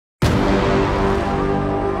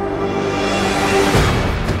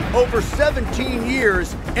Over 17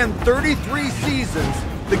 years and 33 seasons,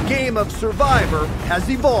 the game of Survivor has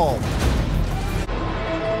evolved.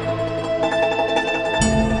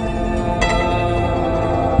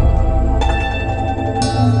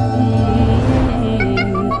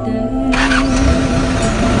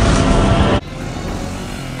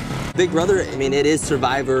 Big Brother, I mean, it is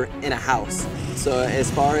Survivor in a house. So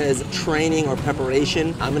as far as training or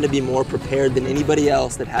preparation, I'm gonna be more prepared than anybody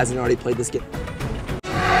else that hasn't already played this game.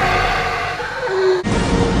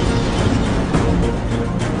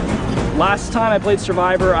 Last time I played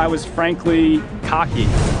Survivor, I was frankly cocky.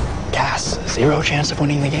 Cass, 0 chance of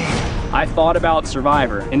winning the game. I thought about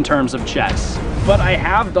Survivor in terms of chess, but I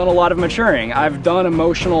have done a lot of maturing. I've done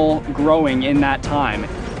emotional growing in that time.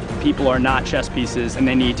 People are not chess pieces and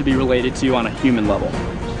they need to be related to on a human level.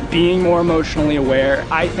 Being more emotionally aware,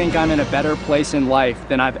 I think I'm in a better place in life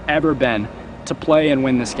than I've ever been to play and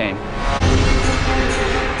win this game.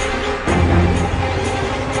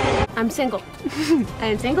 I'm single.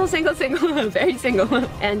 I'm single, very single.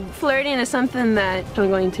 And flirting is something that I'm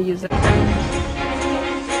going to use.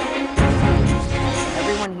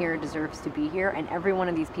 Everyone here deserves to be here, and every one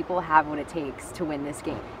of these people have what it takes to win this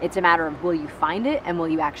game. It's a matter of will you find it and will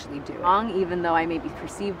you actually do it. Even though I may be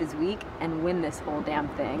perceived as weak, and win this whole damn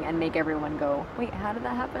thing and make everyone go, wait, how did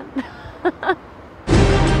that happen?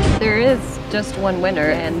 There is just one winner,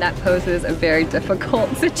 and that poses a very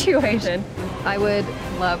difficult situation. I would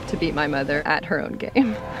love to beat my mother at her own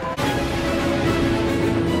game.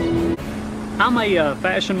 I'm a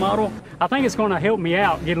fashion model. I think it's going to help me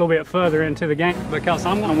out get a little bit further into the game because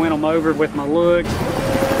I'm going to win them over with my looks.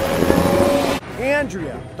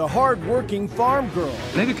 Andrea, the hard-working farm girl.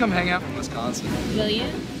 Maybe come hang out from Wisconsin. Will you?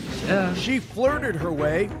 Yeah. She flirted her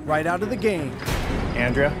way right out of the game.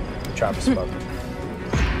 Andrea, Travis Bob.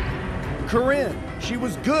 Corinne, she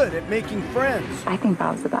was good at making friends. I think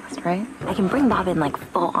Bob's the best, right? I can bring Bob in, like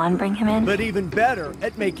full on bring him in. But even better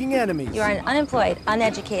at making enemies. You are an unemployed,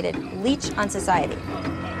 uneducated leech on society.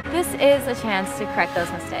 This is a chance to correct those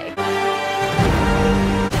mistakes.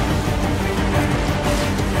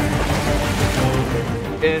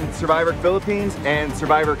 In Survivor Philippines and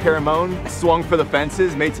Survivor Caramon, swung for the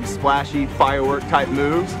fences, made some splashy firework type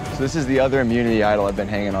moves. So this is the other immunity idol I've been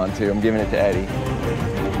hanging on to. I'm giving it to Eddie.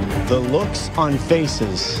 The looks on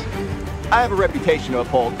faces. I have a reputation to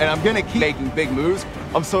uphold, and I'm gonna keep making big moves.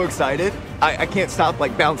 I'm so excited. I can't stop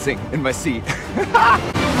like bouncing in my seat.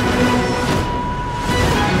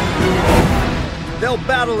 They'll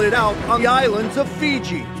battle it out on the islands of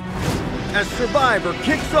Fiji as Survivor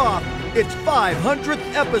kicks off its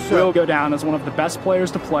 500th episode. We'll go down as one of the best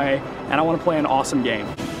players to play, and I want to play an awesome game.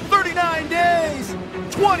 39 days,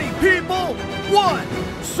 20 people,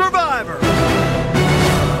 1 Survivor.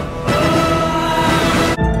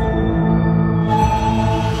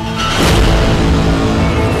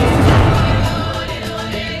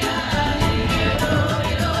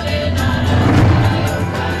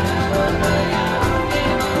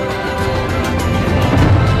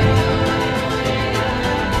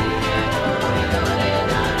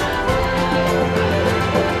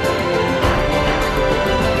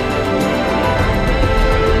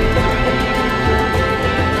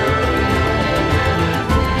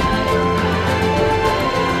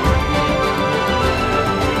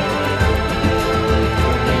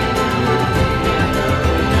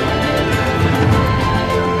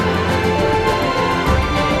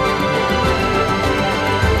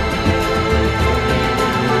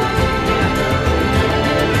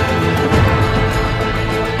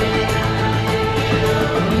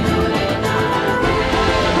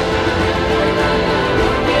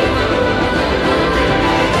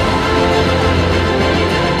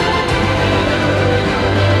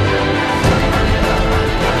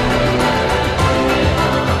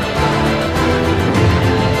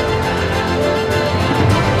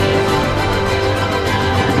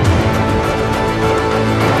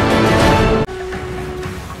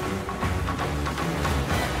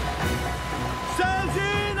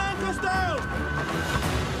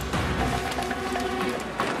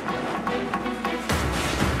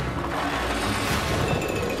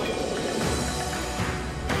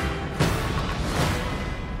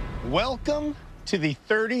 Welcome to the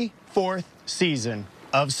 34th season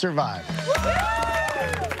of Survivor.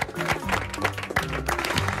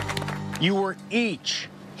 You were each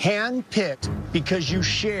handpicked because you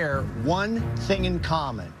share one thing in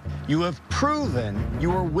common. You have proven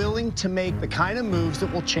you are willing to make the kind of moves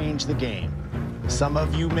that will change the game. Some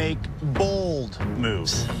of you make bold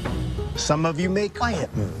moves. Some of you make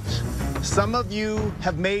quiet moves. Some of you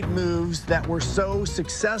have made moves that were so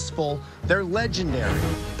successful, they're legendary.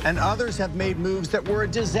 And others have made moves that were a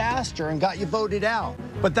disaster and got you voted out.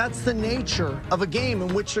 But that's the nature of a game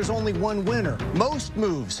in which there's only one winner. Most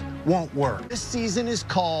moves won't work. This season is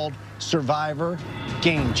called Survivor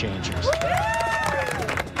Game Changers.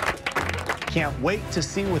 Can't wait to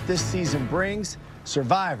see what this season brings.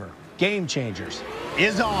 Survivor Game Changers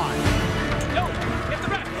is on.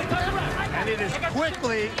 And it is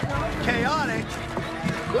quickly chaotic.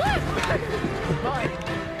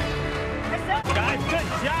 Guys, good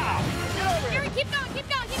job. Gary, keep going, keep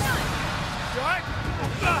going, keep going. You all right?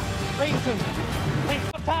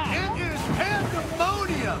 It is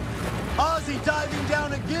pandemonium. Ozzy diving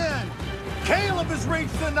down again. Caleb has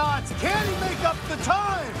reached the knots. Can he make up the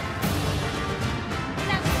time?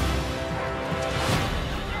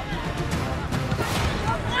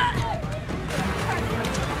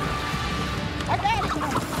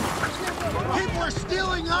 People are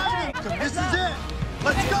stealing items. This is it.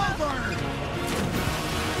 Let's go, Bernard.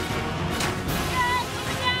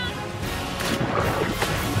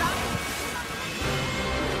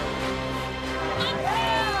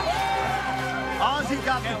 Ozzy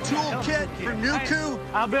got the toolkit for Nuku.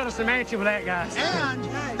 I'll build us a mansion with that, guys. And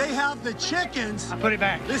they have the chickens. I put it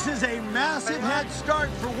back. This is a massive head start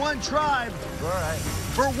for one tribe. All right.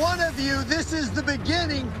 For one of you, this is the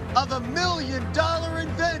beginning of $1 million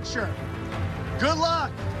adventure. Good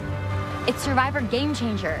luck. It's Survivor Game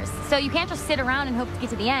Changers, so you can't just sit around and hope to get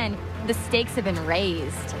to the end. The stakes have been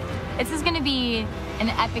raised. This is going to be an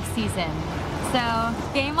epic season, so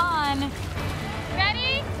game on.